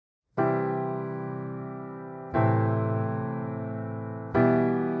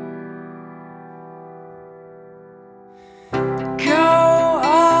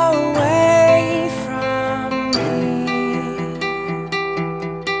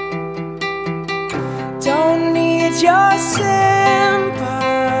your sympathy.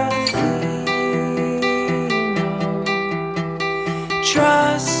 No.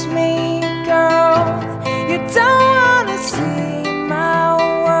 Trust me, girl, you don't wanna see my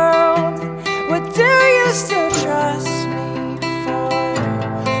world. What do you still trust me for?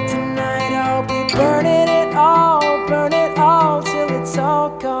 Tonight I'll be burning it all till it's all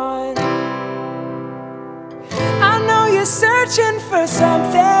gone. I know you're searching for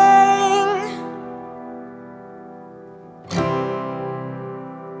something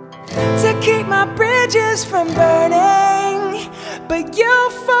to keep my bridges from burning, but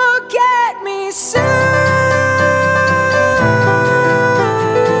you'll forget me soon.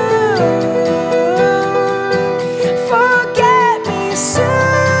 Forget me soon.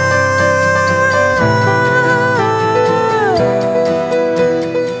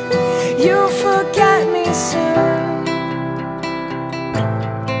 You'll forget me soon.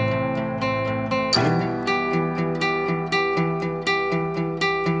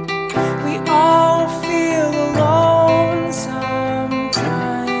 We all feel alone sometimes.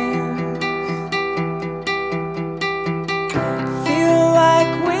 Feel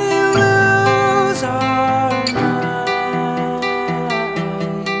like we lose our minds.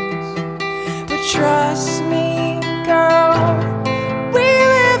 But trust me, girl, we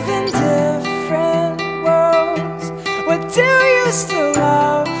live in different worlds. What do you still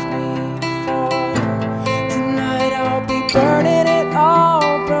love me for? Tonight I'll be burning it all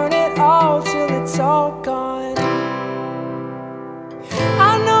till it's all gone.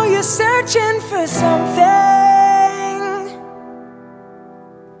 I know you're searching for something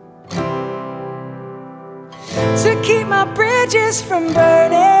to keep my bridges from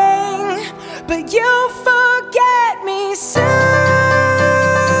burning, but you'll forget me soon.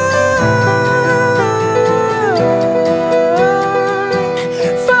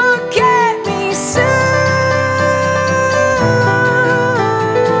 Forget me soon.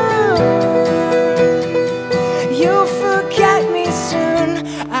 You'll forget me soon.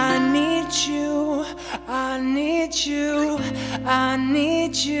 I need you, I need you, I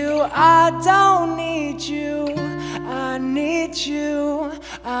need you. I don't need you. I need you,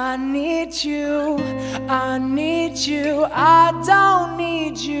 I need you, I need you. I don't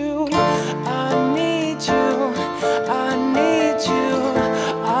need you. I need you, I need you,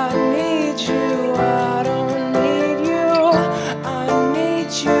 I need you. I don't need you. I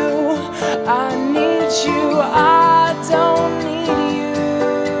need you, I need you. I don't need you.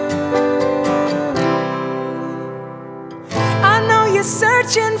 I know you're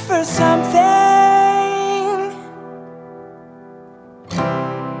searching for something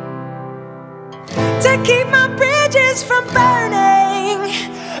to keep my bridges from burning,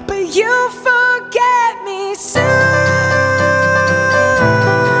 but you forget